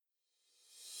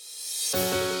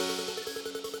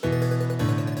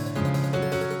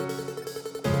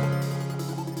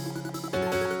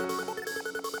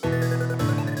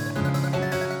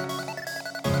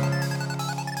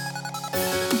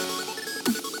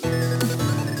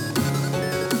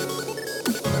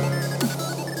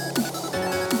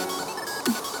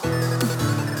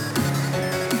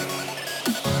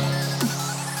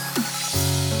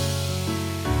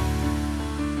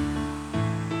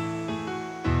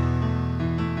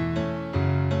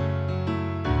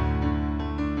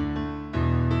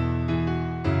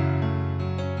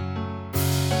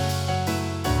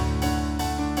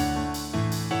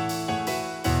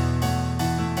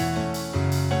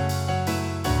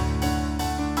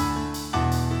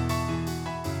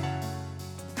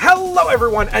Hello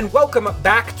everyone and welcome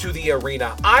back to the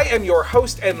arena. I am your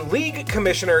host and league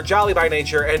commissioner, Jolly by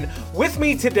Nature, and with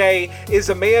me today is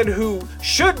a man who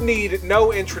should need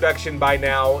no introduction by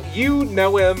now. You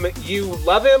know him, you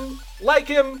love him, like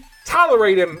him,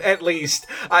 tolerate him at least.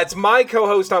 It's my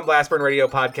co-host on Blastburn Radio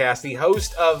Podcast, the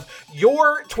host of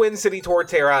your Twin City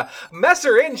Torterra,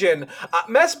 Messer Engine.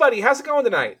 Mess Buddy, how's it going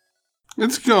tonight?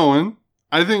 It's going.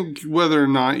 I think whether or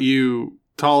not you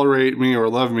tolerate me or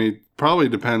love me probably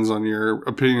depends on your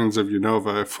opinions of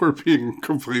Unova, if we're being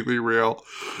completely real.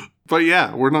 But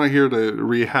yeah, we're not here to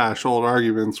rehash old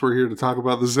arguments. We're here to talk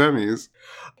about the semis.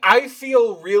 I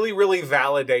feel really, really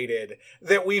validated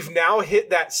that we've now hit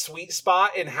that sweet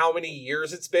spot in how many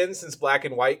years it's been since Black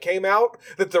and White came out,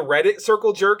 that the Reddit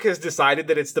circle jerk has decided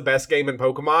that it's the best game in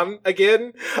Pokemon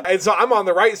again. And so I'm on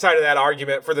the right side of that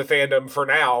argument for the fandom for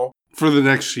now. For the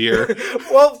next year.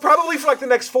 Well, probably for like the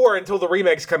next 4 until the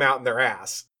remakes come out in their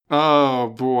ass. Oh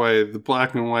boy, the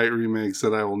Black and White remakes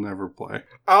that I will never play.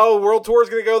 Oh, World Tour is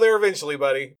going to go there eventually,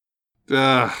 buddy.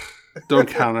 Don't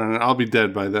count on it. I'll be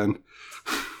dead by then.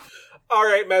 All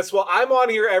right, Mess. Well, I'm on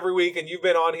here every week, and you've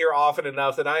been on here often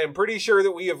enough that I am pretty sure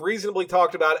that we have reasonably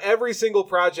talked about every single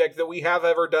project that we have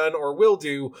ever done or will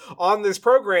do on this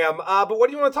program. But what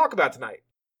do you want to talk about tonight?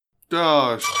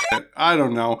 Oh, shit. I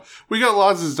don't know. We got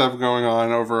lots of stuff going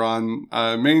on over on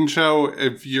main show.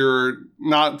 If you're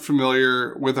not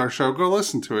familiar with our show, go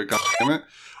listen to it, goddammit.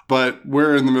 But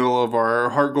we're in the middle of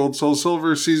our Heart Gold Soul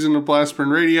Silver season of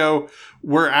Blastburn Radio.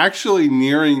 We're actually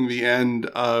nearing the end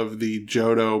of the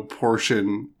Johto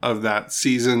portion of that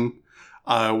season,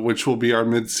 which will be our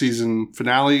mid-season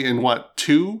finale in what,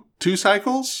 two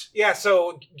cycles? Yeah,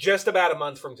 so just about a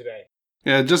month from today.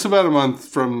 Yeah, just about a month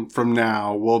from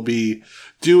now, we'll be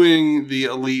doing the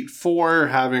Elite Four,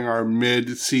 having our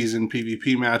mid-season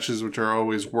PvP matches, which are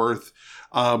always worth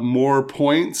more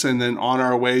points, and then on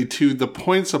our way to the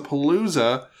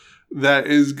Points-a-Palooza that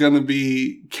is going to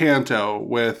be Kanto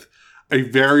with a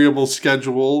variable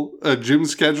schedule, a gym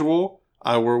schedule,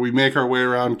 where we make our way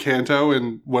around Kanto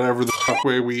in whatever the fuck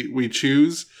way we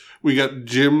choose. We got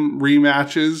gym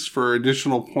rematches for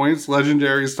additional points,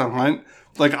 legendaries to hunt.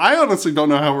 Like, I honestly don't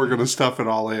know how we're going to stuff it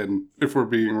all in, if we're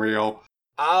being real.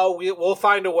 We'll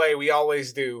find a way. We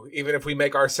always do, even if we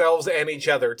make ourselves and each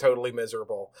other totally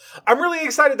miserable. I'm really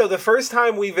excited, though. The first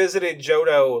time we visited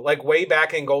Johto, like way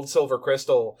back in Gold, Silver,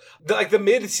 Crystal, the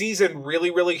mid-season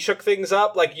really, really shook things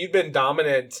up. Like, you had been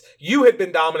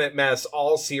dominant, Mess,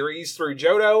 all series through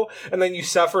Johto, and then you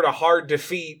suffered a hard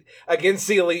defeat against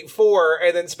the Elite Four,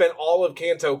 and then spent all of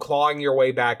Kanto clawing your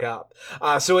way back up.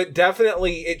 So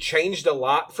it changed a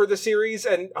lot for the series,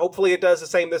 and hopefully it does the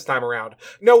same this time around.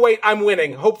 No, wait, I'm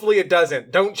winning. Hopefully it doesn't.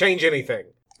 Don't change anything.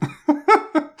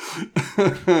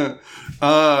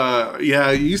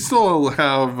 Yeah, you still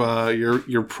have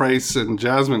your Price and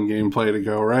Jasmine gameplay to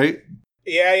go, right?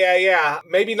 Yeah.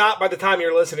 Maybe not by the time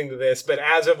you're listening to this, but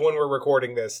as of when we're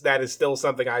recording this, that is still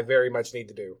something I very much need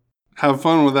to do. Have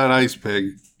fun with that Ice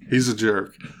Pig. He's a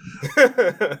jerk.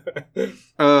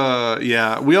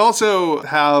 Yeah. We also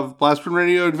have Blastburn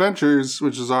Radio Adventures,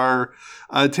 which is our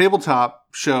tabletop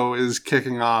show, is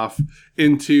kicking off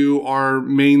into our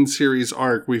main series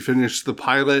arc. We finished the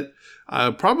pilot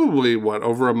probably,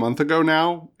 over a month ago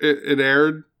now? It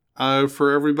aired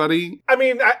for everybody. I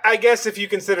mean, I guess if you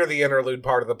consider the interlude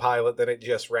part of the pilot, then it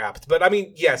just wrapped. But I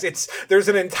mean, yes, there's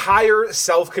an entire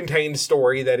self-contained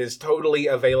story that is totally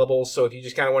available. So if you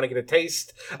just kind of want to get a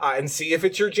taste and see if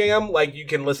it's your jam, like, you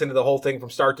can listen to the whole thing from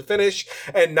start to finish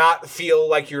and not feel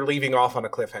like you're leaving off on a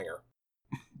cliffhanger.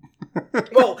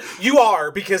 Well, you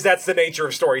are, because that's the nature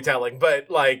of storytelling, but,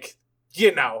 like,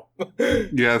 you know.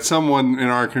 Yeah, someone in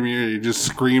our community just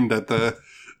screamed at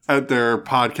their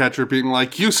podcatcher being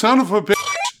like, "You son of a bitch,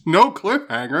 no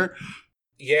cliffhanger."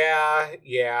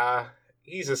 Yeah,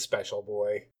 he's a special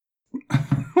boy.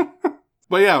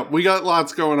 But yeah, we got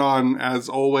lots going on as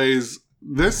always.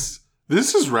 This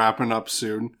is wrapping up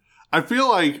soon. I feel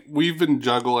like we've been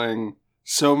juggling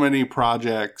so many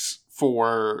projects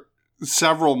for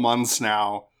several months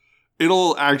now.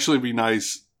 It'll actually be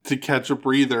nice to catch a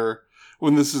breather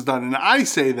when this is done. And I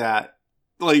say that,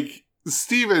 like,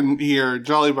 Steven here,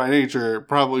 Jolly by Nature,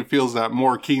 probably feels that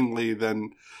more keenly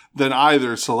than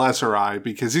either Celeste or I,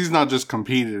 because he's not just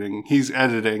competing, he's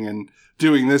editing and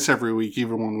doing this every week,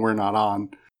 even when we're not on.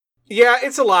 Yeah,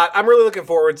 it's a lot. I'm really looking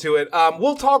forward to it.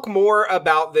 We'll talk more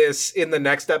about this in the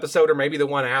next episode, or maybe the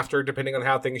one after, depending on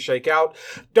how things shake out.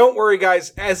 Don't worry,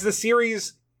 guys. As the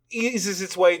series eases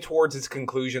its way towards its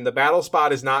conclusion. The battle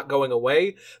spot is not going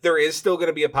away. There is still going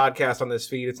to be a podcast on this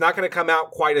feed. It's not going to come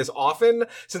out quite as often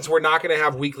since we're not going to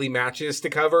have weekly matches to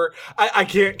cover. I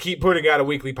can't keep putting out a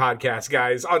weekly podcast,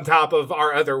 guys, on top of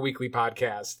our other weekly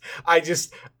podcast.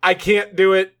 I can't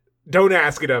do it. Don't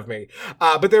ask it of me.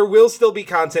 But there will still be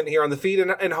content here on the feed,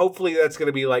 and hopefully that's going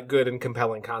to be like good and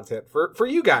compelling content for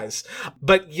you guys.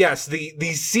 But yes,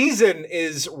 the season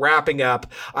is wrapping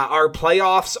up. Our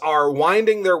playoffs are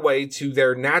winding their way to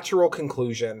their natural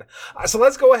conclusion. So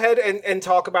let's go ahead and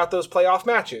talk about those playoff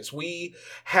matches. We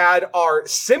had our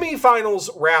semifinals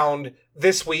round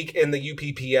this week in the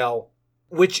UPPL,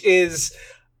 which is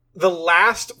the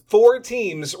last 4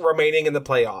 teams remaining in the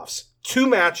playoffs. 2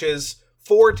 matches,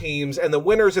 4 teams, and the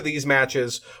winners of these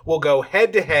matches will go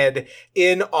head-to-head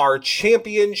in our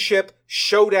championship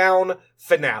showdown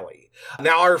finale.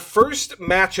 Now, our first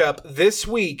matchup this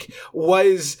week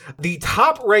was the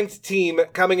top-ranked team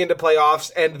coming into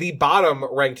playoffs and the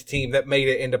bottom-ranked team that made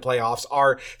it into playoffs.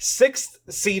 Our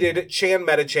 6th-seeded Chan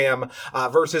Metacham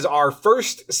versus our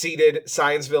 1st-seeded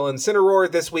Scienceville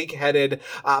Incineroar, this week headed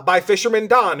by Fisherman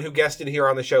Don, who guested here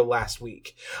on the show last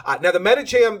week. Now, the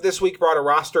Metacham this week brought a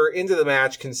roster into the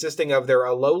match consisting of their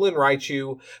Alolan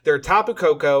Raichu, their Tapu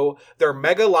Koko, their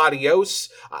Mega Latios,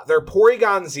 their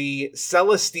Porygon Z,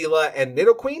 Celesteela, and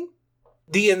Nidoqueen.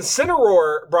 The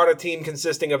Incineroar brought a team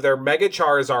consisting of their Mega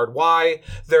Charizard Y,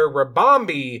 their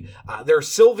Ribombee, their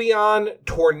Sylveon,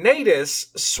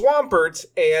 Tornadus, Swampert,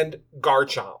 and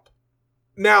Garchomp.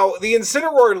 Now, the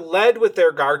Incineroar led with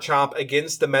their Garchomp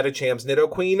against the Metacham's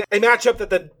Nidoqueen, a matchup that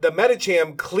the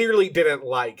Metacham clearly didn't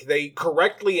like. They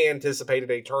correctly anticipated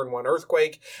a turn 1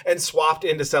 Earthquake and swapped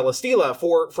into Celesteela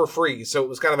for free, so it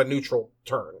was kind of a neutral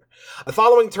turn. The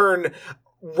following turn,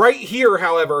 right here,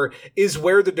 however, is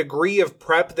where the degree of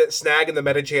prep that Snag and the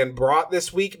Metachan brought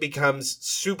this week becomes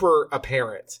super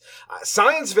apparent.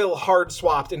 Scienceville hard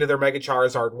swapped into their Mega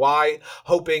Charizard Y,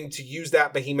 hoping to use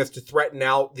that behemoth to threaten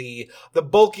out the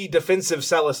bulky defensive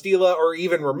Celesteela or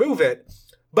even remove it.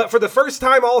 But for the first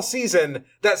time all season,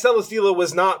 that Celesteela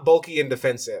was not bulky and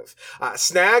defensive.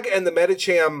 Snag and the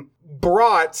Metacham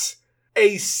brought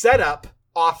a setup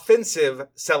offensive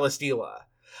Celesteela.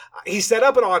 He set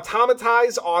up an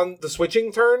Automatize on the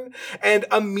switching turn and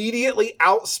immediately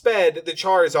outsped the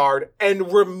Charizard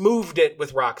and removed it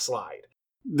with Rock Slide.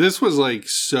 This was like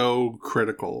so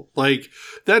critical. Like,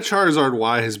 that Charizard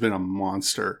Y has been a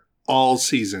monster all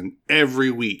season,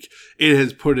 every week. It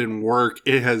has put in work.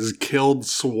 It has killed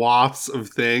swaths of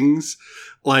things.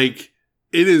 Like,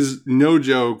 it is no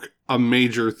joke a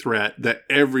major threat that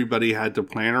everybody had to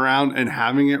plan around, and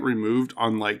having it removed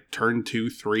on like turn 2,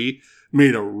 3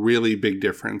 made a really big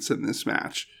difference in this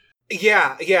match.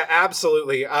 Yeah,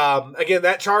 absolutely. Again,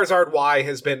 that Charizard Y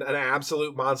has been an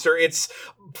absolute monster. It's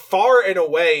far and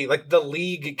away like the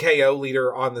league KO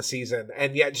leader on the season.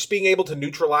 And yet just being able to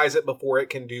neutralize it before it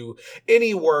can do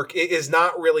any work is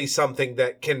not really something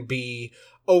that can be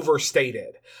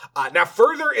overstated. Now,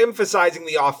 further emphasizing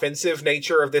the offensive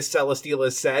nature of this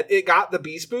Celesteela set, it got the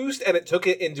Beast Boost and it took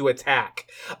it into attack.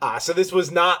 So this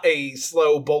was not a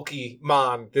slow, bulky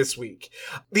Mon this week.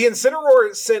 The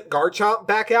Incineroar sent Garchomp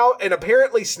back out, and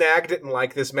apparently Snag didn't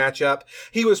like this matchup.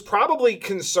 He was probably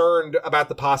concerned about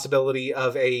the possibility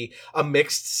of a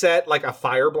mixed set, like a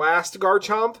Fire Blast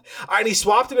Garchomp. And he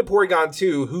swapped into Porygon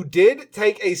 2, who did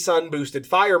take a Sun-boosted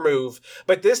Fire move,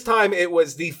 but this time it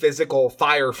was the physical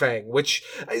Fire Fang, which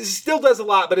still does a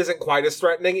lot, but isn't quite as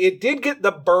threatening. It did get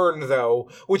the burn, though,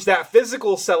 which that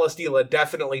physical Celesteela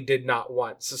definitely did not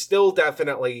want. So still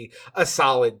definitely a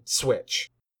solid switch.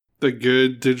 The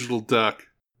good digital duck.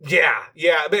 Yeah.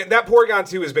 That Porygon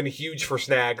 2 has been huge for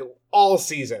Snag all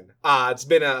season. It's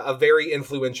been a very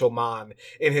influential Mon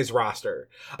in his roster.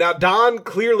 Now, Don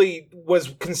clearly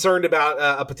was concerned about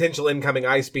a potential incoming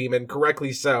Ice Beam, and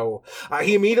correctly so.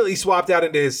 He immediately swapped out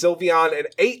into his Sylveon and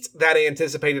ate that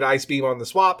anticipated Ice Beam on the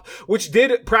swap, which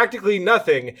did practically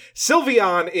nothing.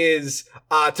 Sylveon is,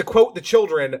 to quote the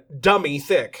children, dummy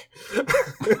thick.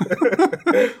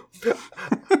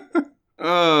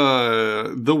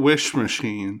 The wish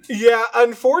machine. Yeah,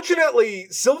 unfortunately,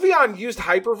 Sylveon used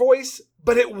Hyper Voice,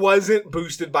 but it wasn't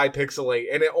boosted by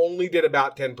Pixelate, and it only did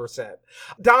about 10%.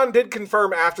 Don did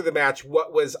confirm after the match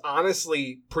what was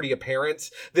honestly pretty apparent.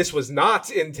 This was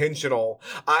not intentional.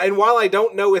 And while I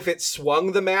don't know if it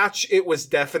swung the match, it was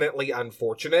definitely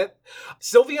unfortunate.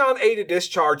 Sylveon ate a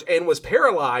discharge and was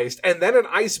paralyzed, and then an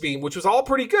Ice Beam, which was all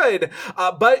pretty good,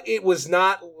 but it was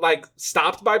not,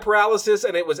 stopped by paralysis,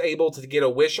 and it was able to get a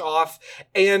wish off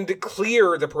and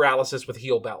clear the paralysis with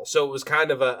Heal Bell. So it was kind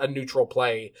of a neutral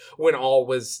play when all all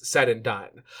was said and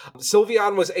done.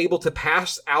 Sylveon was able to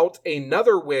pass out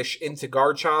another wish into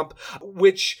Garchomp,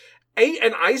 which ate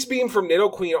an Ice Beam from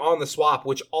Nidoqueen on the swap,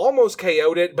 which almost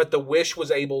KO'd it, but the wish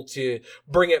was able to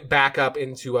bring it back up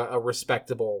into a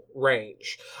respectable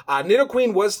range.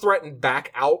 Nidoqueen was threatened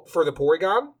back out for the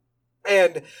Porygon,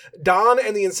 and Don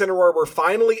and the Incineroar were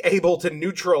finally able to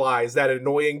neutralize that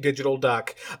annoying digital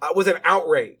duck with an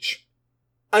outrage.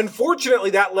 Unfortunately,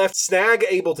 that left Snag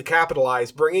able to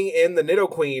capitalize, bringing in the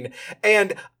Nidoqueen,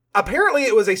 and apparently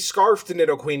it was a Scarf to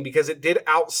Nidoqueen because it did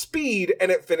outspeed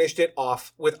and it finished it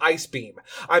off with Ice Beam.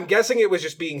 I'm guessing it was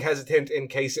just being hesitant in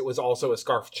case it was also a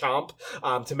Scarf Chomp,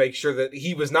 to make sure that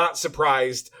he was not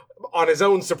surprised on his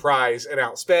own surprise and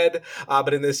outsped.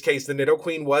 But in this case, the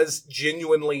Nidoqueen was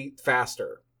genuinely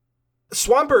faster.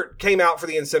 Swampert came out for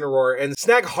the Incineroar, and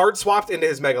Snag hard swapped into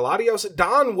his Mega Latios.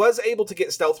 Don was able to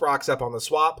get Stealth Rocks up on the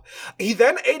swap. He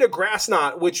then ate a Grass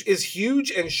Knot, which is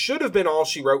huge and should have been all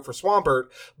she wrote for Swampert,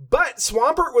 but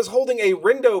Swampert was holding a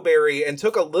Rindo Berry and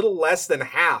took a little less than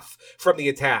half from the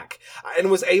attack,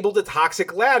 and was able to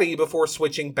Toxic Laddie before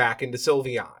switching back into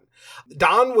Sylveon.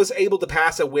 Don was able to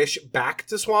pass a wish back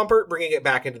to Swampert, bringing it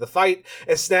back into the fight,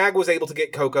 as Snag was able to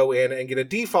get Koko in and get a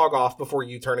defog off before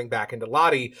U-turning back into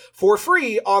Lottie for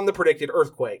free on the predicted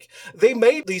Earthquake. They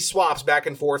made these swaps back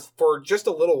and forth for just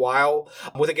a little while,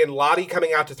 with again Lottie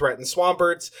coming out to threaten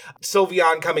Swampert,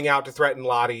 Sylveon coming out to threaten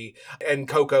Lottie, and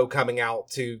Koko coming out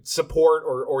to support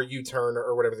or U-turn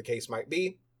or whatever the case might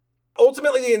be.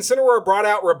 Ultimately, the Incineroar brought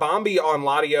out Ribombee on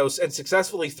Latios and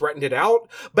successfully threatened it out,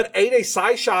 but ate a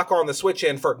Psyshock on the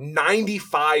switch-in for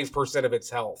 95% of its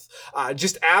health.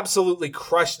 Just absolutely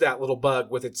crushed that little bug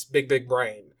with its big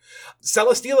brain.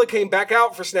 Celesteela came back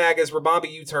out for Snag as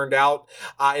Ribombee U-turned out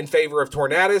in favor of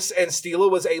Tornadus, and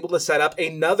Steela was able to set up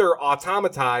another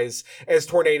Automatize as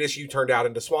Tornadus U-turned out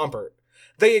into Swampert.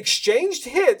 They exchanged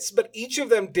hits, but each of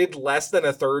them did less than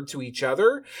a third to each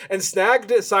other, and Snag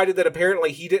decided that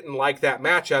apparently he didn't like that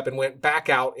matchup and went back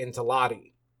out into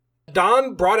Lottie.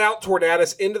 Don brought out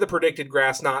Tornadus into the predicted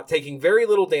Grass Knot, taking very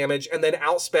little damage, and then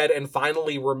outsped and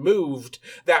finally removed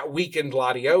that weakened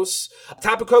Latios.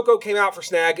 Tapu Koko came out for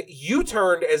Snag,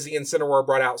 U-turned as the Incineroar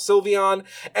brought out Sylveon,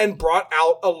 and brought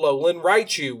out Alolan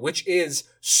Raichu, which is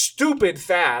stupid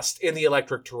fast in the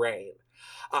electric terrain.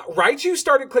 Raichu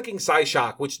started clicking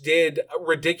Psyshock, which did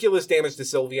ridiculous damage to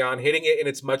Sylveon, hitting it in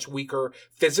its much weaker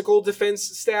physical defense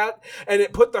stat, and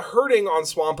it put the hurting on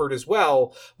Swampert as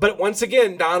well, but once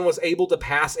again, Don was able to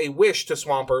pass a wish to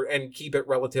Swampert and keep it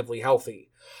relatively healthy.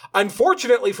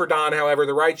 Unfortunately for Don, however,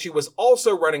 the Raichu was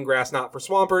also running Grass Knot for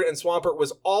Swampert, and Swampert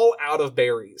was all out of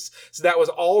berries. So that was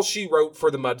all she wrote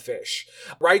for the Mudfish.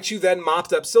 Raichu then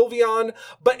mopped up Sylveon,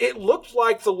 but it looked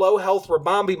like the low health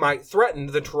Ribombee might threaten.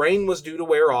 The terrain was due to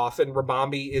wear off, and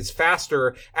Ribombee is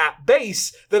faster at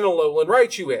base than Alolan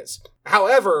Raichu is.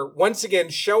 However, once again,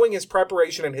 showing his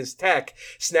preparation and his tech,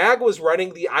 Snag was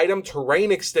running the item Terrain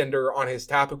Extender on his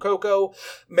Tapu Koko,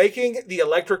 making the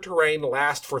electric terrain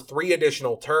last for 3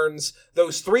 additional turns.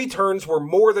 Those 3 turns were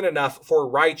more than enough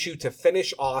for Raichu to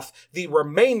finish off the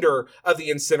remainder of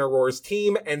the Incineroar's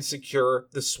team and secure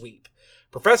the sweep.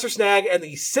 Professor Snag and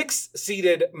the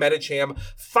 6th-seeded Medicham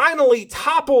finally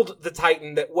toppled the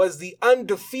Titan that was the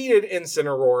undefeated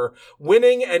Incineroar,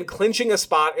 winning and clinching a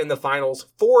spot in the finals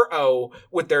 4-0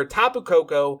 with their Tapu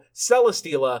Koko,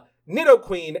 Celesteela,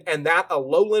 Nidoqueen, and that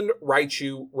Alolan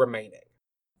Raichu remaining.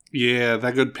 Yeah,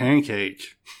 that good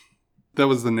pancake. That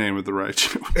was the name of the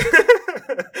Raichu.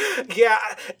 Yeah,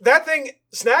 that thing,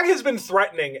 Snag has been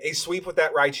threatening a sweep with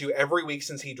that Raichu every week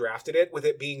since he drafted it, with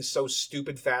it being so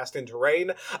stupid fast in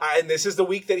terrain, and this is the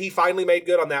week that he finally made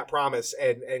good on that promise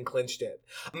and clinched it.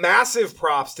 Massive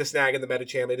props to Snag and the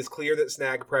Medicham. It is clear that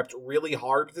Snag prepped really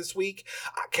hard this week,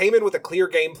 came in with a clear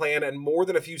game plan and more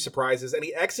than a few surprises, and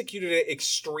he executed it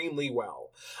extremely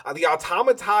well. The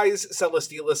Automatize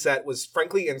Celesteela set was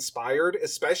frankly inspired,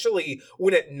 especially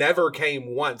when it never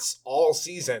came once all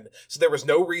season, so there was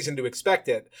no reason to expect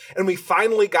it, and we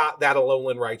finally got that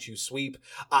Alolan Raichu sweep.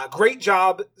 Great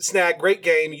job, Snag, great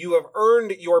game. You have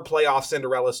earned your playoff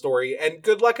Cinderella story, and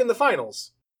good luck in the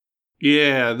finals.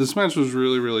 Yeah, this match was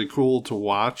really, really cool to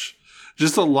watch.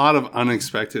 Just a lot of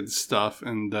unexpected stuff,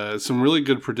 and some really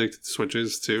good predicted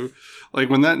switches, too. Like,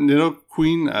 when that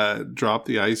Nidoqueen dropped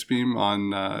the Ice Beam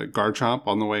on Garchomp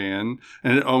on the way in,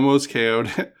 and it almost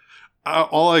KO'd it,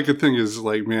 all I could think is,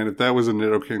 like, man, if that was a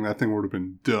Nidoking, that thing would have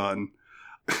been done.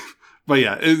 But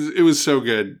yeah, it was so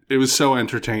good. It was so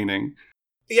entertaining.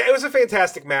 Yeah, it was a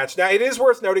fantastic match. Now, it is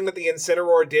worth noting that the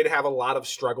Incineroar did have a lot of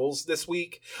struggles this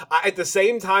week. At the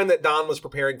same time that Don was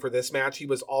preparing for this match, he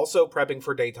was also prepping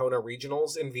for Daytona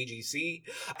Regionals in VGC,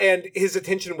 and his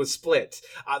attention was split.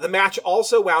 The match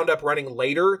also wound up running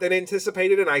later than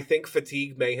anticipated, and I think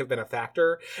fatigue may have been a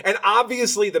factor. And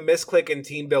obviously, the misclick in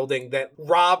team building that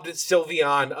robbed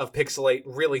Sylveon of Pixelate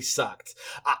really sucked.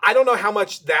 I don't know how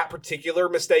much that particular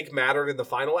mistake mattered in the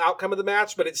final outcome of the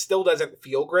match, but it still doesn't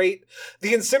feel great.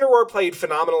 The Incineroar played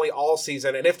phenomenally all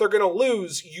season, and if they're going to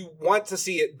lose, you want to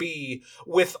see it be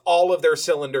with all of their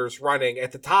cylinders running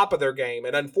at the top of their game,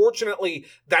 and unfortunately,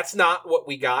 that's not what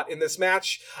we got in this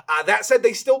match. That said,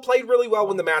 they still played really well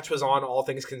when the match was on, all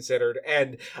things considered,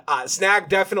 and Snag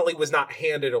definitely was not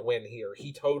handed a win here.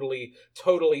 He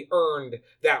totally earned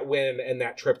that win and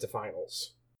that trip to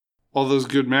finals. All those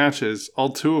good matches,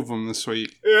 all 2 of them this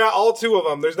week. Yeah, all 2 of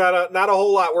them. There's not a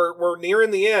whole lot. We're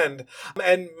nearing the end.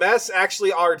 And Mess,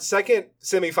 actually, our second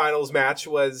semifinals match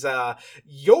was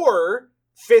your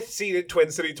 5th-seeded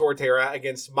Twin City Torterra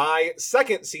against my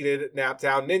 2nd-seeded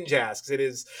Naptown Ninjasks. It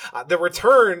is the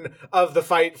return of the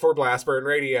fight for Blastburn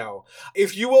Radio.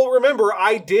 If you will remember,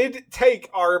 I did take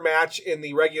our match in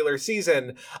the regular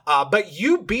season, but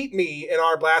you beat me in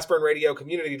our Blastburn Radio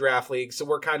Community Draft League, so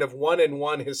we're kind of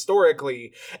 1-1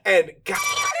 historically. And God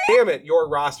damn it, your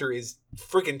roster is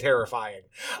freaking terrifying.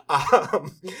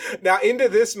 Now, into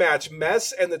this match,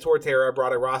 Mess and the Torterra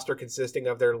brought a roster consisting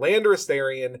of their Landorus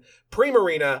Therian,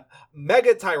 Primarina,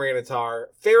 Mega Tyranitar,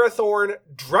 Ferrothorn,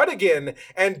 Druddigan,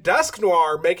 and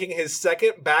Dusknoir, making his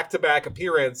second back-to-back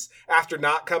appearance after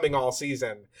not coming all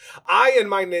season. I and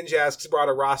my Ninjasks brought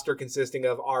a roster consisting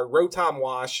of our Rotom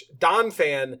Wash,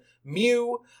 Donphan,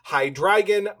 Mew,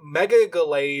 Hydreigon, Mega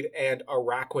Gallade, and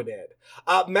Araquanid.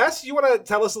 Mess, you want to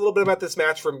tell us a little bit about this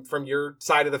match from your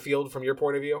side of the field, from your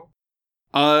point of view?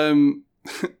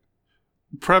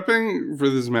 Prepping for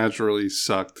this match really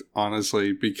sucked,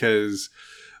 honestly, because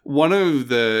one of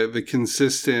the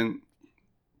consistent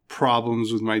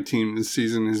problems with my team this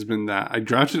season has been that I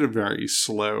drafted a very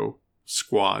slow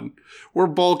squad. We're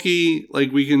bulky,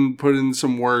 like we can put in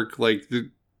some work, like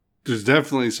there's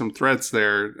definitely some threats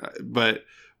there, but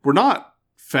we're not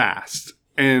fast.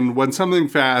 And when something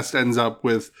fast ends up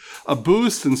with a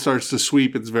boost and starts to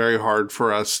sweep, it's very hard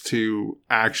for us to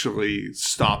actually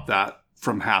stop that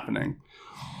from happening.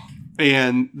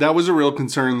 And that was a real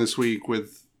concern this week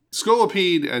with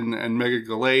Scolipede and Mega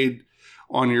Gallade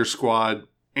on your squad.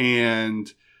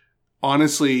 And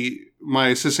honestly, my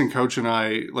assistant coach and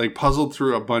I puzzled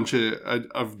through a bunch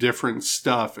of different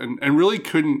stuff and really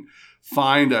couldn't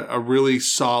find a really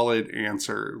solid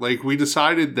answer. We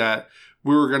decided that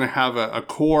we were going to have a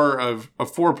core of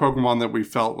 4 Pokemon that we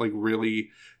felt really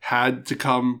had to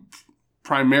come.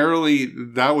 Primarily,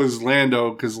 that was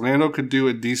Lando, because Lando could do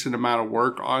a decent amount of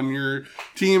work on your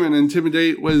team, and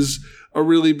Intimidate was a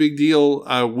really big deal.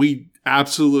 We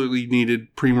absolutely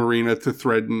needed Primarina to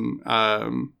threaten,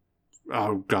 your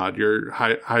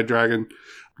Hydreigon,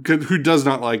 who does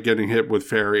not like getting hit with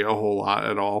Fairy a whole lot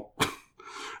at all.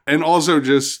 And also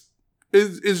just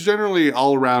is generally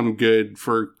all around good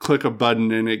for click a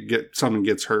button and someone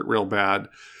gets hurt real bad.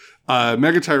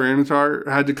 Mega Tyranitar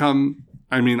had to come.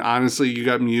 I mean, honestly, you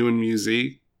got Mew and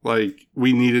Mewzy.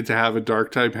 We needed to have a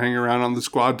dark type hang around on the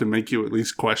squad to make you at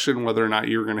least question whether or not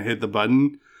you were going to hit the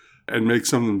button and make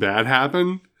something bad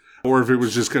happen, or if it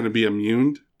was just going to be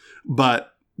immune.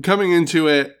 But coming into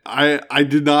it, I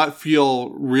did not feel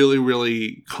really,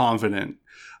 really confident.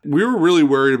 We were really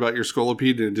worried about your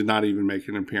Scolipede, and it did not even make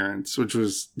an appearance, which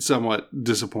was somewhat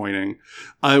disappointing.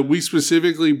 We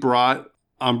specifically brought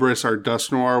Umbris, our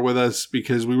Dusknoir, with us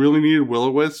because we really needed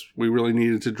Will-O-Wisp. We really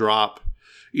needed to drop,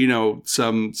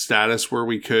 some status where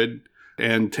we could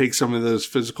and take some of those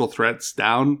physical threats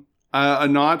down a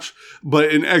notch. But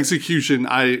in execution,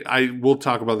 I will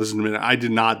talk about this in a minute. I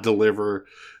did not deliver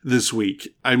this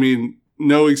week. I mean,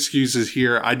 no excuses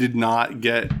here. I did not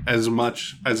get as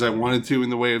much as I wanted to in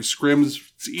the way of scrims.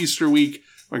 It's Easter week.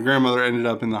 My grandmother ended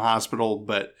up in the hospital,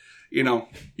 but you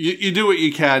do what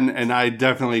you can, and I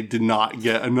definitely did not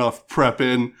get enough prep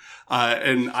in,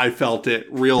 and I felt it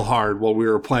real hard while we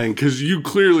were playing, because you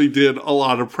clearly did a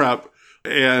lot of prep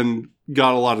and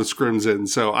got a lot of scrims in,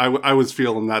 so I was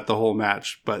feeling that the whole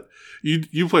match, but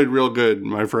you played real good,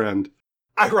 my friend.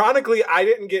 Ironically, I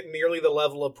didn't get nearly the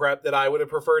level of prep that I would have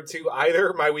preferred to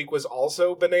either. My week was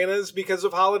also bananas because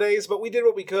of holidays, but we did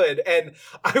what we could, and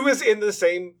I was in the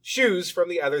same shoes from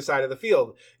the other side of the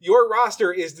field. Your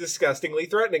roster is disgustingly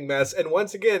threatening, Mess, and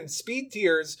once again, speed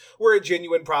tiers were a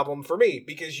genuine problem for me,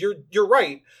 because you're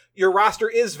right. your roster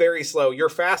is very slow. Your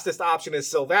fastest option is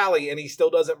Silvally, and he still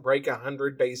doesn't break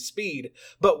 100 base speed.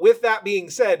 But with that being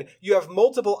said, you have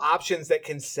multiple options that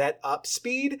can set up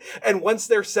speed, and once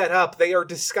they're set up, they are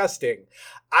disgusting.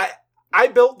 I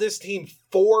built this team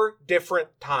 4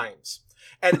 different times.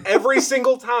 And every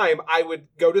single time I would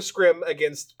go to scrim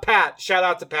against Pat, shout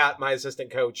out to Pat, my assistant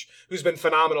coach, who's been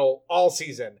phenomenal all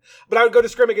season. But I would go to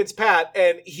scrim against Pat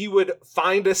and he would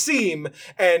find a seam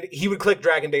and he would click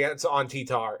Dragon Dance on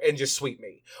T-Tar and just sweep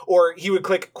me. Or he would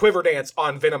click Quiver Dance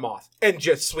on Venomoth and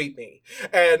just sweep me.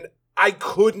 And I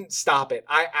couldn't stop it.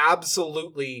 I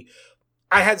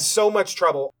had so much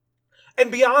trouble. And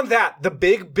beyond that, the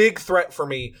big threat for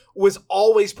me was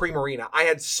always Primarina. I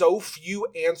had so few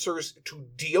answers to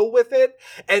deal with it,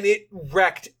 and it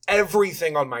wrecked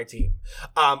everything on my team.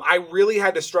 I really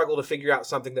had to struggle to figure out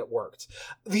something that worked.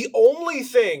 The only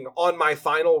thing on my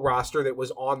final roster that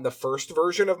was on the first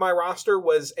version of my roster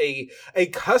was a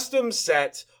custom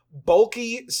set,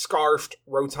 bulky, scarfed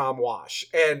Rotom Wash.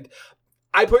 And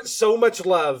I put so much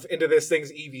love into this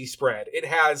thing's EV spread. It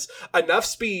has enough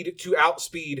speed to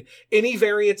outspeed any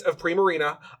variant of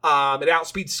Primarina. It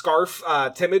outspeeds Scarf,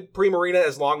 Timid Primarina,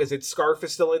 as long as its Scarf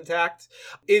is still intact.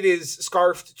 It is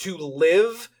scarfed to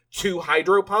live 2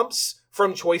 Hydro Pumps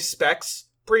from Choice Specs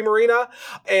Primarina,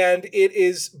 and it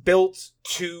is built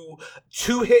to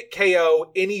 2-hit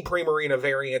KO any Primarina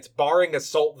variant, barring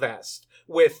Assault Vest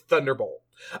with Thunderbolt.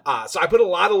 So I put a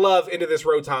lot of love into this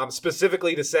Rotom,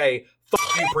 specifically to say,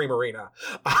 fuck you, Primarina.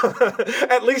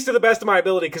 At least to the best of my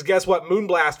ability, because guess what?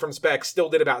 Moonblast from Specs still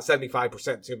did about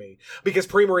 75% to me, because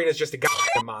Primarina is just a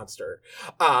goddamn monster.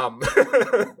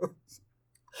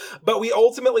 But we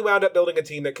ultimately wound up building a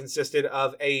team that consisted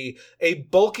of a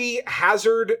bulky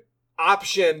hazard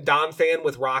option Donphan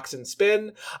with Rocks and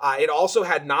Spin. It also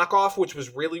had Knockoff, which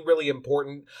was really, really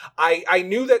important. I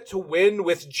knew that to win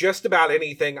with just about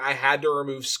anything, I had to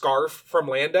remove Scarf from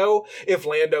Lando if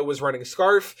Lando was running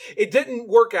Scarf. It didn't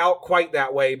work out quite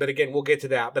that way, but again, we'll get to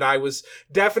that. But I was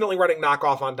definitely running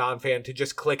Knockoff on Donphan to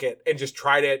just click it and just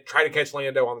try to catch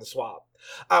Lando on the swap.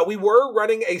 We were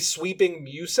running a sweeping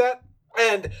Mew set,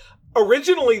 and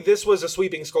originally, this was a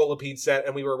sweeping Scolipede set,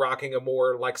 and we were rocking a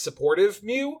more, supportive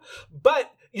Mew.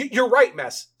 But you're right,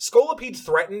 Mess. Scolipede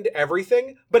threatened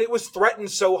everything, but it was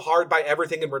threatened so hard by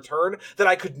everything in return that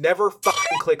I could never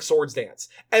fucking click Swords Dance.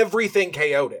 Everything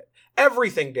KO'd it.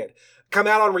 Everything did. Come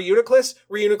out on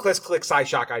Reuniclus clicks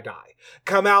Psyshock, I die.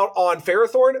 Come out on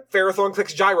Ferrothorn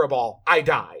clicks Gyro Ball, I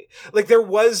die. There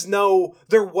was no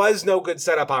good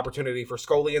setup opportunity for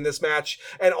Scully in this match,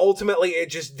 and ultimately it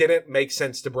just didn't make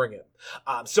sense to bring him.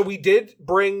 So we did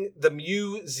bring the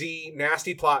Mew Z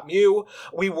Nasty Plot Mew.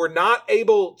 We were not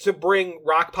able to bring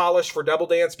Rock Polish for Double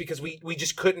Dance because we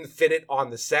just couldn't fit it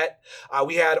on the set.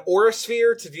 We had Aura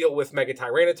Sphere to deal with Mega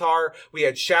Tyranitar. We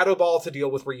had Shadow Ball to deal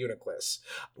with Reuniclus.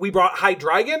 We brought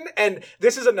Hydreigon, and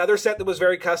this is another set that was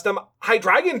very custom.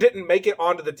 Hydreigon didn't make it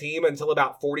onto the team until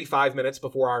about 45 minutes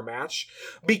before our match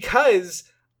because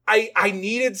I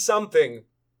needed something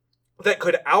that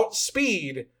could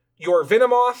outspeed your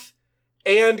Venomoth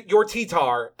and your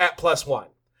T-Tar at +1.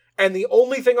 And the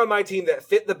only thing on my team that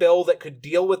fit the bill that could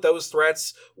deal with those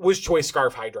threats was Choice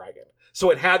Scarf Hydreigon. So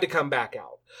it had to come back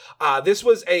out. This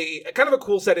was a kind of a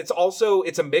cool set. It's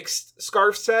a mixed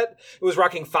Scarf set. It was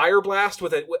rocking Fire Blast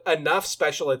with enough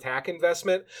special attack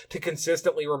investment to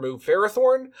consistently remove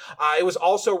Ferrothorn. It was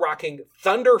also rocking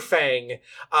Thunder Fang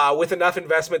with enough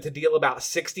investment to deal about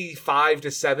 65 to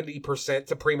 70%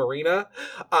 to Primarina.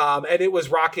 And it was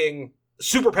rocking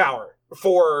Superpower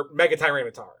for Mega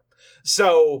Tyranitar.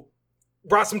 So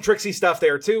brought some tricksy stuff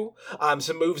there too.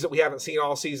 Some moves that we haven't seen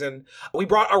all season. We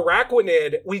brought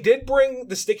Araquanid. We did bring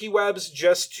the Sticky Webs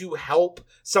just to help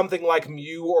something like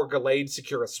Mew or Gallade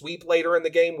secure a sweep later in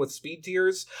the game with speed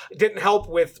tiers. It didn't help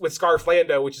with Scarf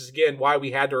Lando, which is again why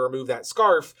we had to remove that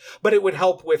Scarf, but it would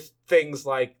help with things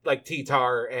like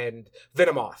T-Tar and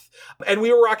Venomoth. And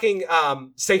we were rocking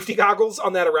safety goggles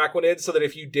on that Araquanid so that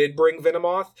if you did bring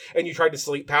Venomoth and you tried to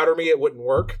sleep powder me, it wouldn't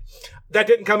work. That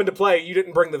didn't come into play. You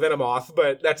didn't bring the Venomoth,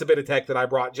 but that's a bit of tech that I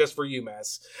brought just for you,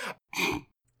 Mess.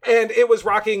 And it was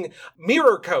rocking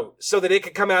Mirror Coat so that it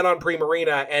could come out on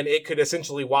Primarina and it could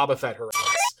essentially Wobbuffet her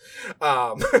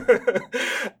ass.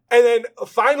 And then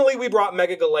finally we brought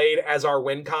Mega Gallade as our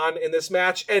win con in this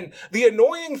match. And the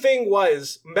annoying thing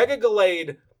was Mega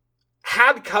Gallade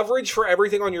had coverage for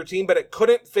everything on your team, but it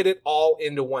couldn't fit it all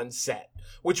into one set,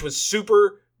 which was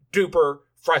super duper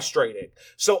frustrating.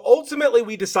 So ultimately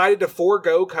we decided to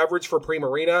forego coverage for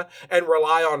Primarina and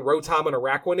rely on Rotom and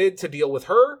Araquanid to deal with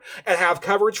her and have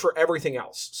coverage for everything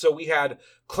else. So we had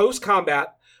Close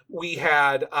Combat, we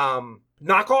had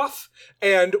Knockoff,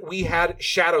 and we had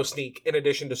Shadow Sneak in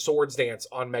addition to Swords Dance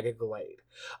on Mega Gallade.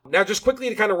 Now, just quickly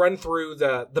to kind of run through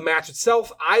the match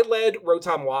itself, I led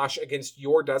Rotom Wash against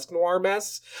your Dusk Noir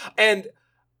mess, and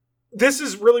this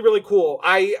is really, really cool.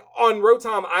 On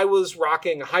Rotom, I was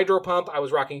rocking Hydro Pump, I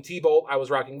was rocking T-Bolt, I was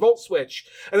rocking Volt Switch,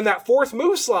 and in that fourth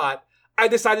move slot, I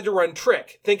decided to run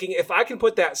Trick, thinking if I can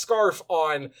put that Scarf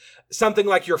on something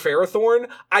like your Ferrothorn,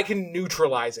 I can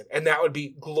neutralize it, and that would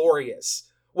be glorious.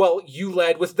 Well, you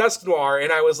led with Dusk Noir,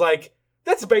 and I was like,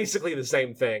 that's basically the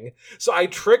same thing. So I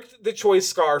tricked the Choice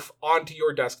Scarf onto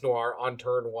your Dusk Noir on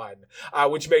turn 1,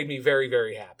 which made me very,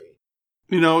 very happy.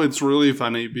 You know, it's really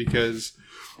funny because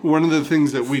one of the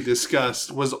things that we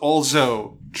discussed was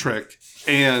also Trick.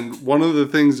 And one of the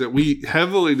things that we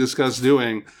heavily discussed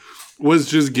doing was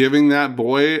just giving that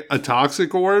boy a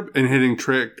Toxic Orb and hitting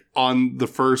Trick on the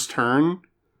first turn.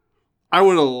 I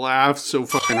would have laughed so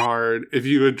fucking hard if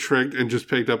you had tricked and just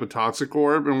picked up a Toxic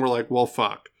Orb and we're like, well,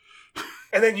 fuck.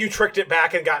 And then you tricked it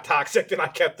back and got Toxic and I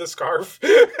kept the Scarf.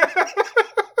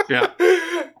 Yeah.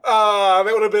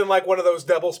 That would have been like one of those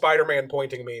double Spider-Man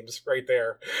pointing memes right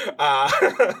there.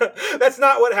 That's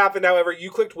not what happened, however. You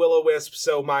clicked Will-O-Wisp,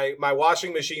 so my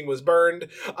washing machine was burned,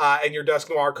 and your Dusk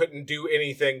Noir couldn't do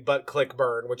anything but click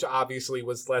burn, which obviously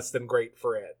was less than great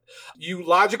for it. You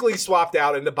logically swapped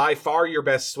out into by far your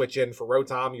best switch in for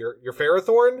Rotom, your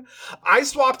Ferrothorn. I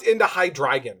swapped into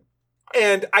Hydreigon.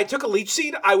 And I took a Leech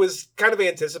Seed. I was kind of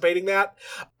anticipating that.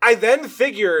 I then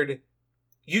figured,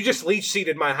 you just Leech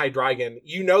Seeded my Hydreigon.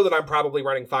 You know that I'm probably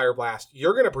running Fire Blast.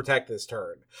 You're going to protect this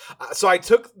turn. So I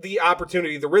took the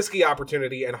opportunity, the risky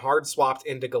opportunity, and hard swapped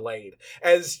into Gallade,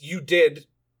 as you did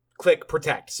click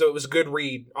Protect. So it was a good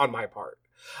read on my part.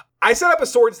 I set up a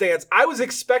Swords Dance. I was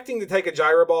expecting to take a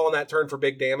Gyro Ball on that turn for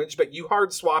big damage, but you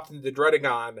hard swapped into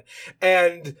Druddigon,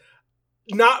 and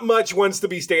not much wants to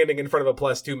be standing in front of a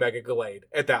 +2 Mega Gallade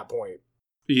at that point.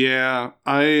 Yeah,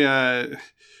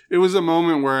 it was a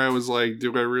moment where I was like,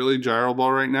 do I really Gyro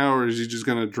Ball right now, or is he just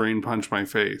going to Drain Punch my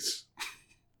face?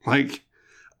 Like,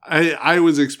 I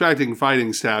was expecting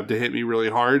Fighting Stab to hit me really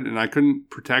hard, and I couldn't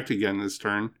protect again this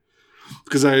turn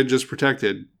because I had just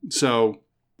protected. So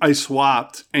I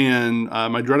swapped, and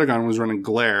my Druddigon was running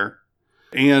Glare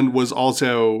and was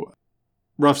also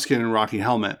Rough Skin and Rocky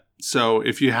Helmet. So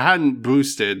if you hadn't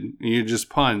boosted and you just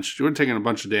punched, you would have taken a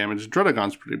bunch of damage.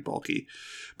 Druddigon's pretty bulky.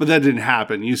 But that didn't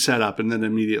happen. You set up, and then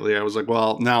immediately I was like,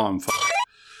 well, now I'm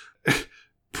fucked.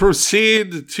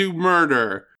 Proceed to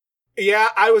murder. Yeah,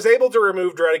 I was able to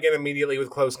remove Druddigon immediately with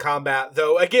Close Combat,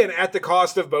 though, again, at the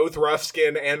cost of both Rough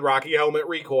Skin and Rocky Helmet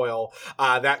recoil.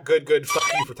 That good fuck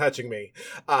you for touching me.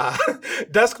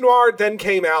 Dusk Noir then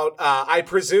came out, I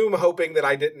presume hoping that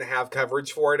I didn't have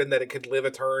coverage for it and that it could live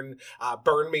a turn,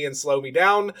 burn me and slow me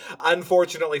down.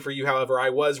 Unfortunately for you, however, I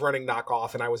was running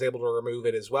Knockoff and I was able to remove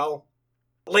it as well.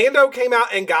 Lando came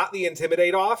out and got the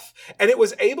Intimidate off, and it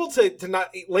was able to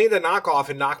not land a knockoff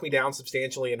and knock me down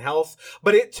substantially in health,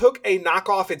 but it took a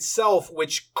knockoff itself,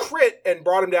 which crit and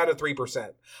brought him down to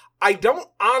 3%. I don't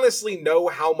honestly know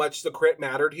how much the crit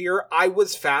mattered here. I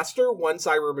was faster once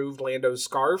I removed Lando's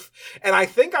Scarf, and I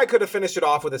think I could have finished it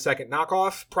off with a second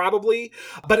knockoff, probably,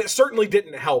 but it certainly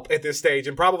didn't help at this stage,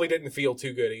 and probably didn't feel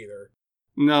too good either.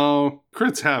 No,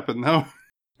 crits happen, though.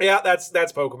 Yeah, that's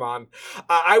Pokemon.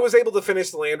 I was able to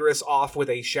finish the Landorus off with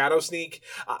a Shadow Sneak.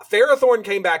 Ferrothorn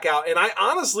came back out, and I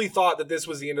honestly thought that this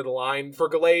was the end of the line for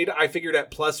Gallade. I figured at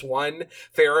 +1,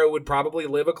 Ferro would probably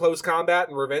live a close combat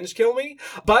and revenge kill me,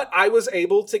 but I was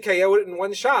able to KO it in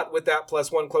one shot with that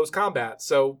 +1 close combat.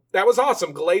 So that was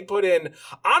awesome. Gallade put in,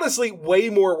 honestly,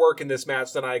 way more work in this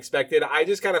match than I expected. I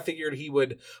just kind of figured he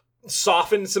would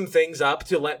soften some things up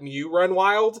to let Mew run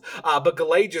wild, but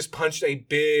Gallade just punched a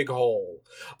big hole.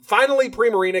 Finally,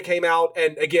 Primarina came out,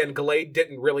 and again, Gallade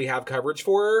didn't really have coverage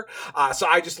for her, so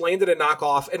I just landed a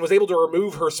knockoff and was able to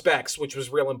remove her specs, which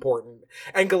was real important.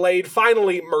 And Gallade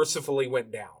finally mercifully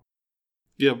went down.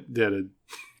 Yep, did it.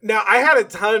 Now, I had a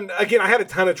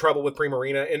ton of trouble with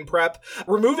Primarina in prep.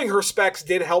 Removing her specs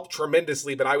did help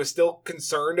tremendously, but I was still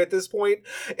concerned at this point.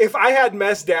 If I had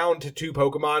messed down to 2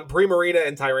 Pokemon, Primarina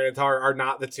and Tyranitar are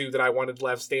not the 2 that I wanted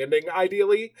left standing,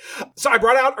 ideally. So I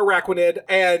brought out Araquanid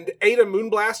and ate a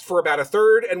Moonblast for about a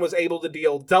third and was able to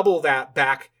deal double that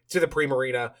back to the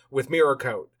Primarina with Mirror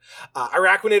Coat.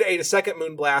 Araquanid ate a second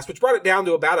Moonblast, which brought it down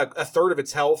to about a third of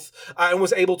its health, and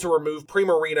was able to remove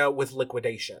Primarina with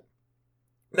Liquidation.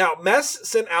 Now, Mess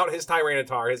sent out his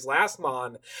Tyranitar, his last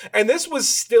Mon, and this was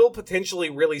still potentially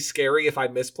really scary if I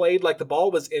misplayed. Like, the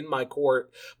ball was in my court,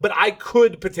 but I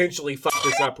could potentially fuck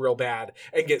this up real bad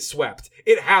and get swept.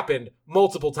 It happened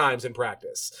multiple times in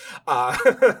practice. I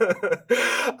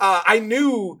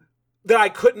knew that I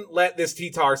couldn't let this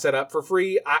T-Tar set up for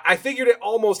free. I figured it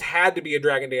almost had to be a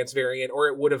Dragon Dance variant or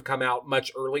it would have come out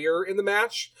much earlier in the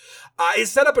match. It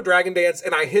set up a Dragon Dance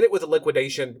and I hit it with a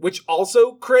liquidation, which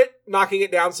also crit, knocking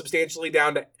it down substantially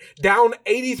down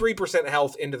 83%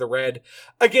 health into the red.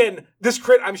 Again, this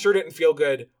crit I'm sure didn't feel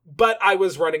good, but I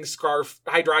was running Scarf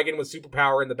Hydreigon with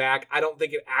superpower in the back. I don't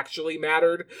think it actually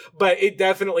mattered, but it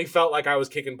definitely felt like I was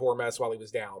kicking poor Mess while he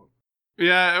was down.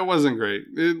 Yeah, it wasn't great.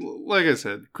 Like I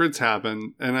said, crits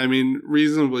happen, and I mean,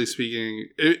 reasonably speaking,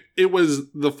 it was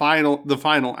the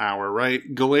final hour, right?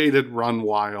 Gallade had run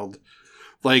wild.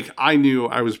 Like, I knew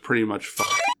I was pretty much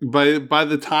fucked. By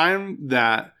the time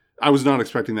that I was not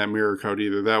expecting that mirror code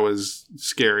either, that was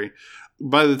scary.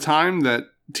 By the time that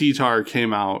T-Tar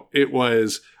came out, it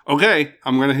was okay.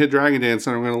 I'm gonna hit Dragon Dance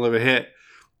and I'm gonna live a hit,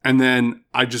 and then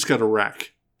I just got a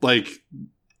wreck. Like,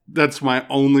 that's my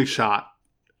only shot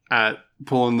at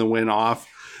pulling the win off.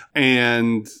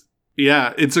 And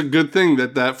yeah, it's a good thing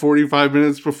that 45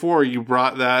 minutes before you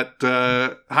brought that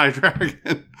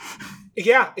Hydreigon.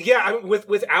 Yeah. I mean,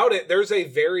 without it, there's a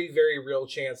very, very real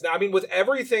chance. Now, I mean, with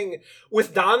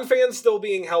Donphan still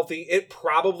being healthy, it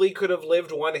probably could have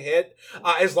lived one hit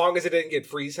as long as it didn't get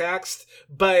freeze haxed.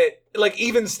 But like,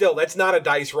 even still, that's not a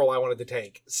dice roll I wanted to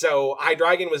take. So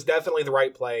Hydreigon was definitely the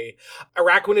right play.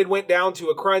 Araquanid went down to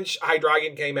a crunch.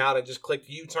 Hydreigon came out and just clicked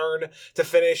U-turn to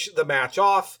finish the match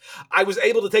off. I was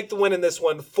able to take the win in this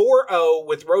one 4-0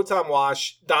 with Rotom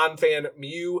Wash, Donphan,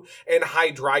 Mew, and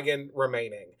Hydreigon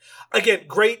remaining. Again,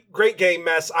 great game,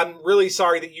 Mess. I'm really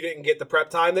sorry that you didn't get the prep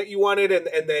time that you wanted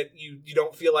and that you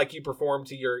don't feel like you performed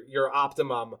to your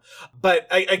optimum. But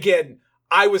again,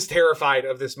 I was terrified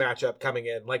of this matchup coming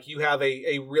in. Like, you have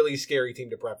a really scary team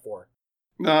to prep for.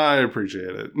 No, I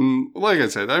appreciate it. And like I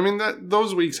said, I mean,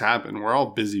 those weeks happen. We're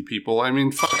all busy people. I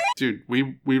mean, dude,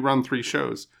 we run 3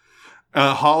 shows.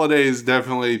 Holidays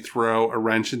definitely throw a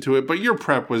wrench into it, but your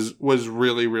prep was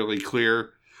really, really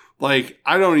clear. Like,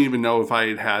 I don't even know if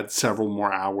I had several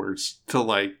more hours to,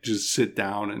 like, just sit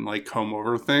down and, like, comb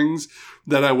over things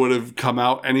that I would have come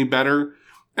out any better.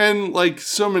 And, like,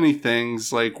 so many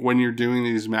things, like, when you're doing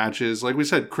these matches, like we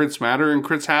said, crits matter and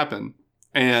crits happen.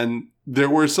 And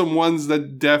there were some ones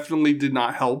that definitely did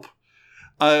not help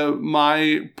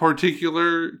my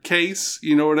particular case.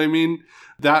 You know what I mean?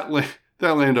 That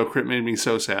Lando crit made me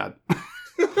so sad.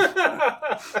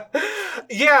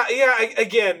 Yeah.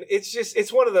 Again,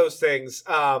 it's one of those things.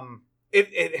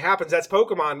 It happens. That's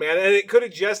Pokemon, man. And it could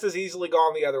have just as easily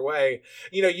gone the other way.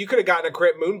 You know, you could have gotten a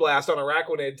crit Moonblast on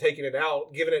Araquanid, taken it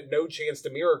out, given it no chance to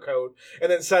mirror coat, and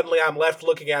then suddenly I'm left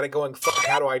looking at it going, fuck,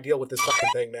 how do I deal with this fucking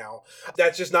thing now?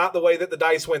 That's just not the way that the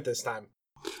dice went this time.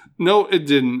 No, it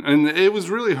didn't. And it was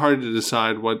really hard to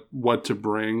decide what to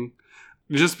bring.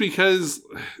 Just because,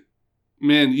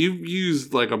 man, you've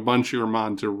used like a bunch of your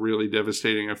mon to really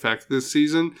devastating effect this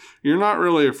season. You're not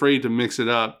really afraid to mix it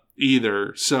up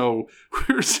either. So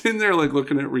we were sitting there like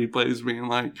looking at replays being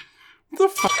like, what the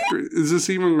fuck is this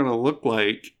even going to look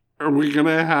like? Are we going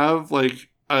to have like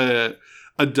a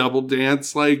double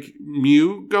dance like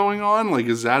Mew going on? Like,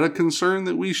 is that a concern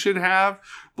that we should have?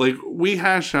 Like, we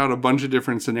hashed out a bunch of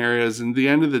different scenarios, and at the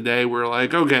end of the day, we're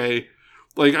like, okay,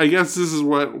 like, I guess this is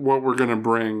what we're going to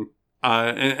bring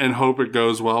and hope it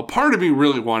goes well. Part of me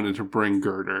really wanted to bring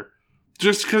Girder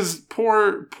just because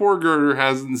poor Girder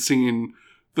hasn't seen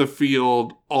the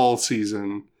field all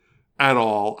season at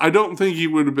all. I don't think he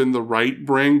would have been the right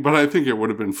bring, but I think it would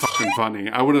have been fucking funny.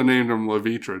 I would have named him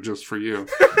Levitra just for you.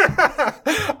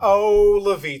 Oh,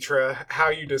 Levitra, how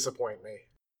you disappoint me.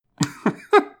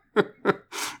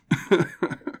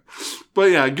 But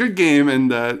yeah, good game,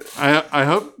 and I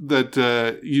hope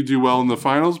that you do well in the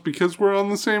finals because we're on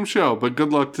the same show, but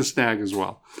good luck to Snag as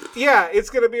well. Yeah, it's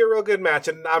going to be a real good match,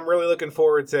 and I'm really looking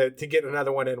forward to getting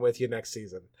another one in with you next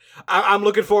season. I'm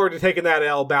looking forward to taking that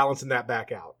L, balancing that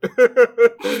back out.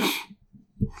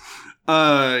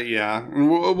 Yeah, and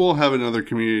we'll have another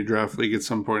community draft league at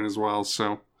some point as well,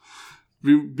 so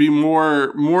be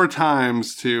more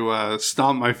times to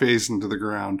stomp my face into the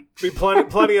ground. Be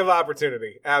plenty of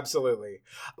opportunity. Absolutely.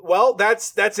 Well,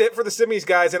 that's it for the semis,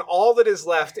 guys, and all that is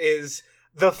left is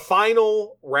the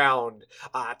final round.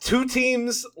 2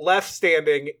 teams left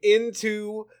standing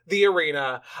into the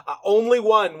arena. Only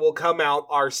one will come out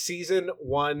our season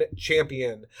 1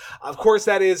 champion. Of course,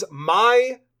 that is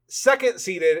my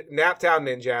second-seeded Naptown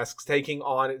Ninjasks taking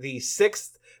on the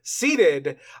 6th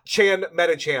seeded Chan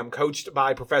Metacham, coached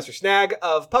by Professor Snag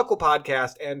of Puckle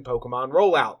Podcast and Pokemon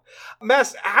Rollout.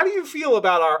 Mess, how do you feel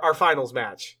about our finals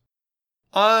match?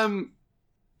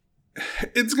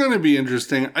 It's going to be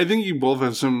interesting. I think you both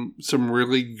have some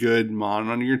really good Mon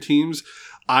on your teams.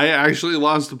 I actually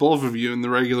lost to both of you in the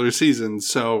regular season,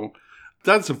 so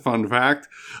that's a fun fact.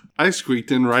 I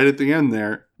squeaked in right at the end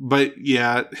there. But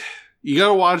yeah, you got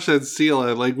to watch that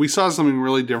Steela. Like, we saw something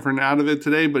really different out of it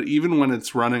today, but even when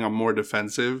it's running a more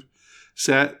defensive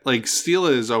set, like,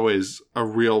 Steela is always a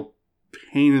real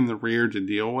pain in the rear to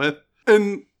deal with.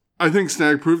 And I think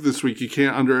Snag proved this week you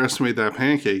can't underestimate that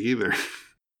pancake either.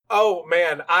 Oh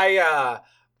man, I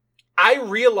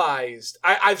realized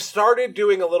I've started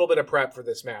doing a little bit of prep for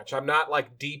this match. I'm not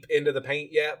like deep into the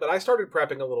paint yet, but I started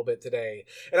prepping a little bit today.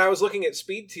 And I was looking at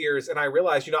speed tiers and I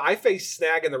realized, I faced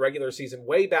Snag in the regular season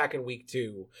way back in week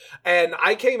 2. And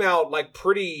I came out like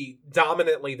pretty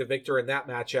dominantly the victor in that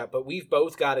matchup, but we've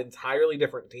both got entirely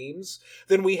different teams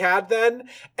than we had then.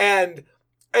 And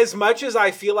as much as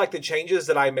I feel like the changes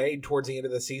that I made towards the end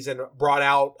of the season brought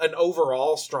out an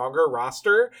overall stronger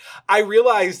roster, I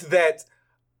realized that,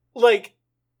 like,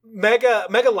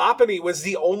 Megalopony was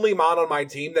the only Mon on my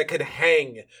team that could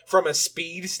hang from a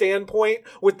speed standpoint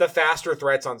with the faster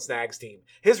threats on Snag's team.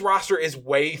 His roster is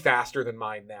way faster than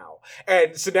mine now.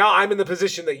 And so now I'm in the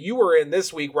position that you were in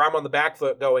this week where I'm on the back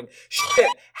foot going,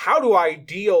 shit, how do I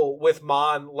deal with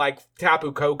Mon like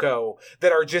Tapu Koko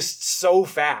that are just so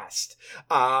fast?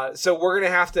 So we're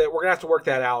gonna have to work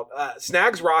that out.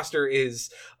 Snag's roster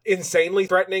is insanely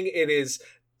threatening. It is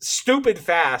stupid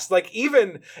fast. Like,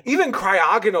 even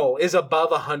Cryogonal is above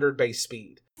 100 base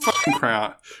speed. Fucking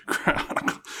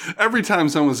Cryonical. Every time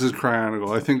someone says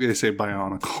Cryonical, I think they say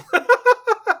Bionicle.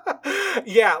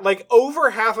 Yeah, like over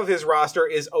half of his roster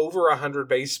is over 100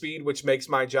 base speed, which makes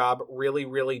my job really,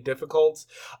 really difficult.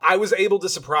 I was able to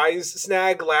surprise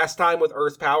Snag last time with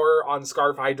Earth Power on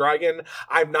Scarf Hydreigon.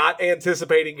 I'm not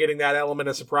anticipating getting that element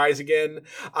of surprise again.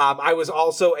 I was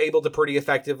also able to pretty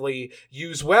effectively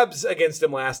use webs against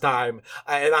him last time,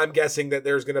 and I'm guessing that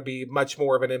there's going to be much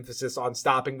more of an emphasis on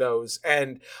stopping those.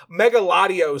 And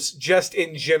Megaladios, just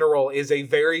in general, is a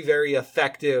very, very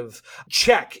effective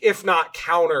check, if not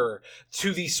counter,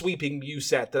 to the sweeping Mew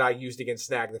set that I used against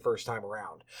Snag the first time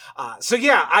around. So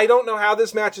yeah, I don't know how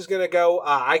this match is going to go.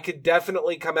 I could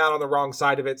definitely come out on the wrong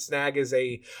side of it. Snag is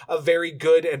a very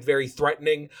good and very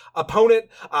threatening opponent,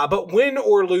 but win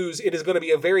or lose, it is going to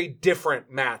be a very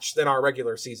different match than our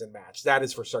regular season match. That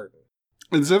is for certain.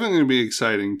 It's definitely going to be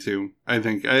exciting too. I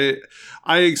think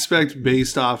I expect,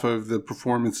 based off of the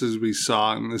performances we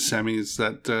saw in the semis,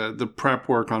 that the prep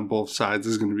work on both sides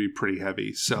is going to be pretty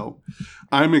heavy. So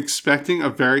I'm expecting a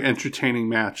very entertaining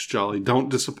match, Jolly. Don't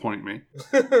disappoint me.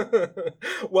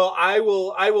 Well, I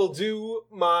will do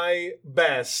my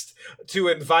best to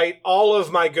invite all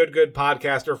of my good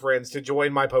podcaster friends to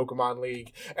join my Pokemon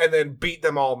League and then beat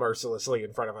them all mercilessly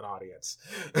in front of an audience.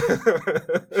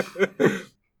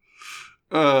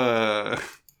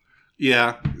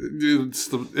 Yeah,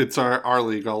 it's our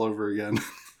league all over again.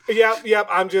 Yep.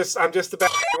 I'm just the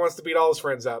best who wants to beat all his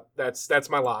friends up. That's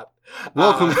my lot.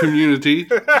 Welcome, community.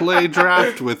 Play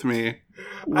draft with me.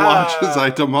 Watch as I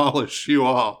demolish you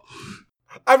all.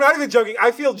 I'm not even joking.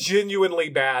 I feel genuinely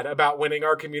bad about winning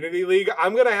our community league.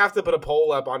 I'm going to have to put a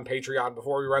poll up on Patreon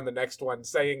before we run the next one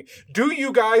saying, do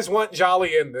you guys want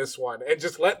Jolly in this one? And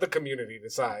just let the community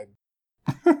decide.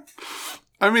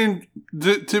 I mean,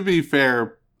 to be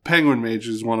fair, Penguin Mage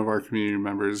is one of our community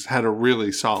members, had a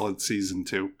really solid season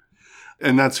too.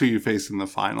 And that's who you faced in the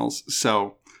finals.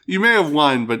 So you may have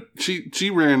won, but she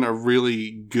ran a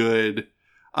really good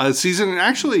season. And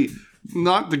actually,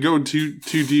 not to go too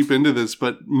deep into this,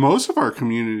 but most of our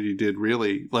community did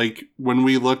really. Like, when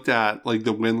we looked at like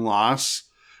the win-loss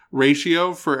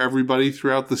ratio for everybody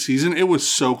throughout the season, it was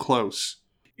so close.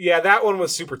 Yeah, that one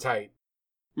was super tight.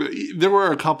 There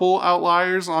were a couple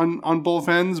outliers on both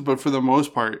ends, but for the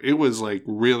most part, it was like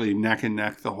really neck and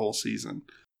neck the whole season.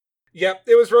 Yep,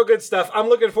 it was real good stuff. I'm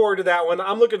looking forward to that one.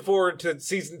 I'm looking forward to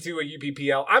season 2 of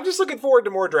UPPL. I'm just looking forward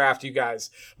to more draft, you guys.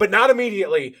 But not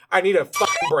immediately. I need a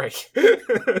fucking break.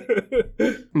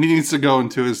 He needs to go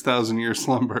into his 1,000-year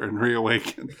slumber and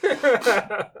reawaken.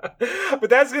 But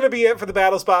that's going to be it for the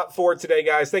Battle Spot for today,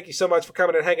 guys. Thank you so much for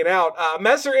coming and hanging out.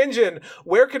 Messer Engine,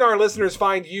 where can our listeners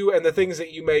find you and the things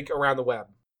that you make around the web?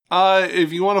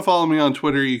 If you want to follow me on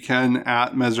Twitter, you can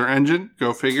at Messer Engine.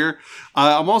 Go figure.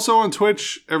 I'm also on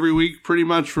Twitch every week, pretty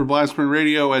much, for Blastburn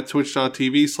Radio at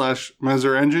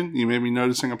twitch.tv/Messer Engine. You may be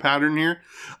noticing a pattern here.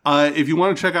 If you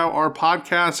want to check out our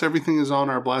podcast, everything is on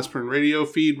our Blastburn Radio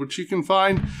feed, which you can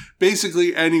find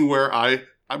basically anywhere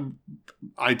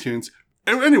iTunes.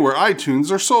 Anywhere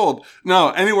iTunes are sold.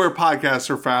 No, anywhere podcasts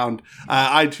are found.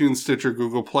 iTunes, Stitcher,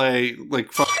 Google Play,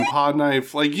 like fucking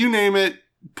Podknife, like you name it.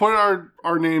 put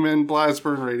our name in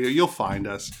Blastburn Radio. You'll find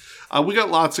us. We got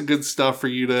lots of good stuff for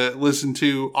you to listen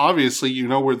to. Obviously, you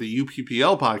know where the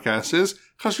UPPL podcast is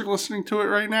because you're listening to it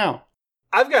right now.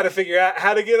 I've got to figure out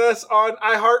how to get us on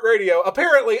iHeartRadio.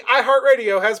 Apparently,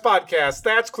 iHeartRadio has podcasts.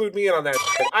 That's clued me in on that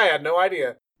shit. I had no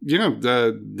idea. Yeah,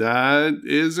 that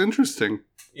is interesting.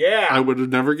 Yeah. I would have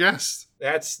never guessed.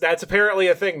 That's apparently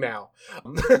a thing now.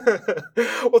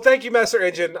 Well, thank you, Messer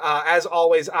Engine. As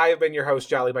always, I have been your host,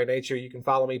 Jolly by Nature. You can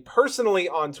follow me personally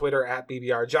on Twitter at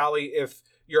BBRJolly if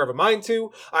you're of a mind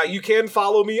to. You can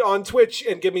follow me on Twitch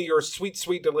and give me your sweet,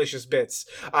 sweet, delicious bits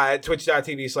at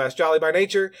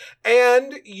twitch.tv/jollybynature.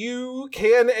 And you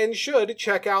can and should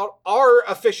check out our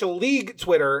official league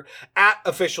Twitter at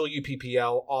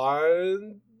officialuppl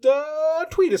on the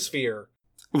Tweetosphere.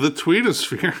 The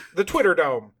Tweetosphere? The Twitter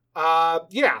Dome.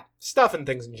 Yeah, stuff and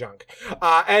things and junk.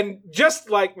 And just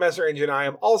like Messer Engine, I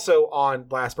am also on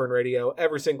Blastburn Radio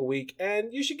every single week,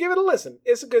 and you should give it a listen.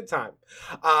 It's a good time.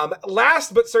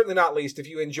 Last but certainly not least, if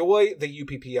you enjoy the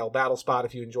UPPL Battle Spot,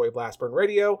 if you enjoy Blastburn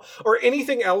Radio, or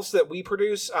anything else that we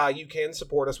produce, you can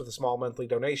support us with a small monthly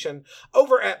donation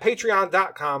over at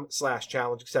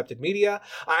patreon.com/challengeacceptedmedia,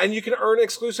 and you can earn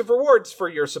exclusive rewards for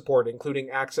your support, including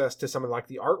access to some of like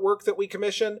the artwork that we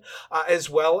commission, as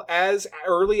well as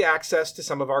early access to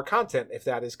some of our content, if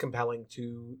that is compelling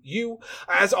to you.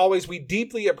 As always, we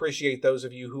deeply appreciate those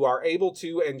of you who are able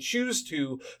to and choose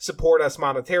to support us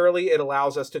monetarily. It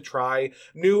allows us to try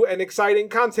new and exciting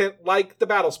content like the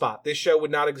Battle Spot. This show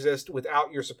would not exist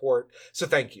without your support, so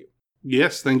thank you.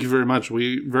 Yes, thank you very much.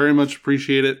 We very much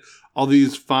appreciate it. All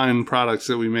these fine products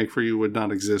that we make for you would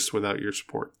not exist without your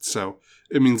support, so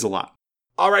it means a lot.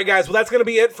 All right, guys. Well, that's going to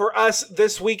be it for us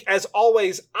this week. As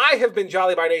always, I have been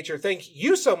Jolly by Nature. Thank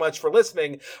you so much for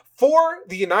listening. For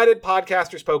the United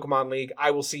Podcasters Pokemon League, I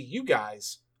will see you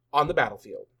guys on the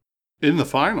battlefield. In the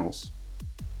finals.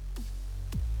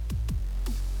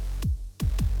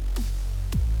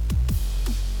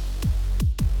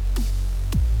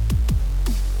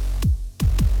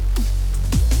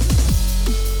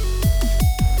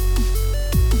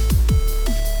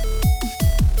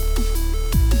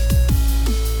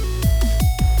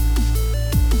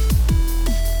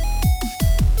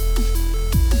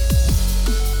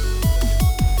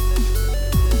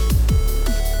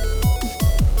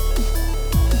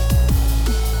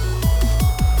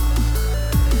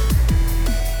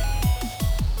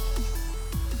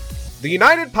 The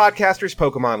United Podcasters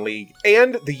Pokemon League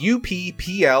and the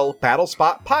UPPL Battle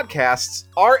Spot podcasts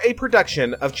are a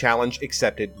production of Challenge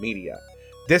Accepted Media.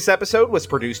 This episode was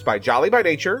produced by Jolly by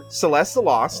Nature, Celeste the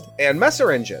Lost, and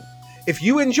Messer Engine. If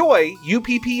you enjoy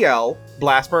UPPL,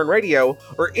 Blastburn Radio,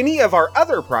 or any of our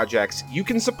other projects, you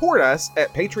can support us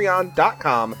at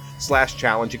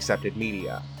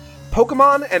patreon.com/challengeacceptedmedia.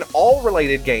 Pokemon and all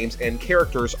related games and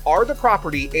characters are the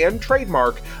property and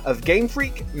trademark of Game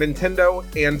Freak, Nintendo,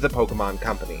 and the Pokemon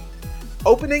Company.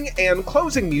 Opening and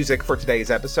closing music for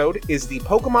today's episode is the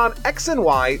Pokemon X and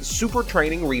Y Super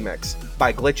Training Remix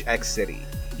by Glitch X City.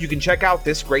 You can check out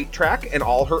this great track and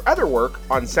all her other work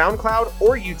on SoundCloud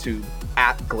or YouTube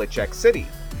at Glitch X City.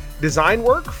 Design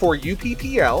work for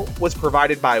UPPL was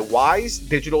provided by Wise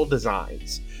Digital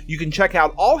Designs. You can check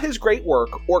out all his great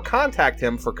work or contact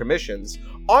him for commissions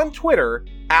on Twitter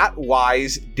at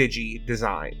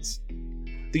WiseDigiDesigns.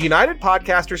 The United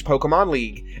Podcasters Pokemon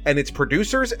League and its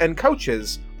producers and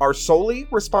coaches are solely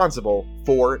responsible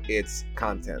for its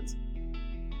content.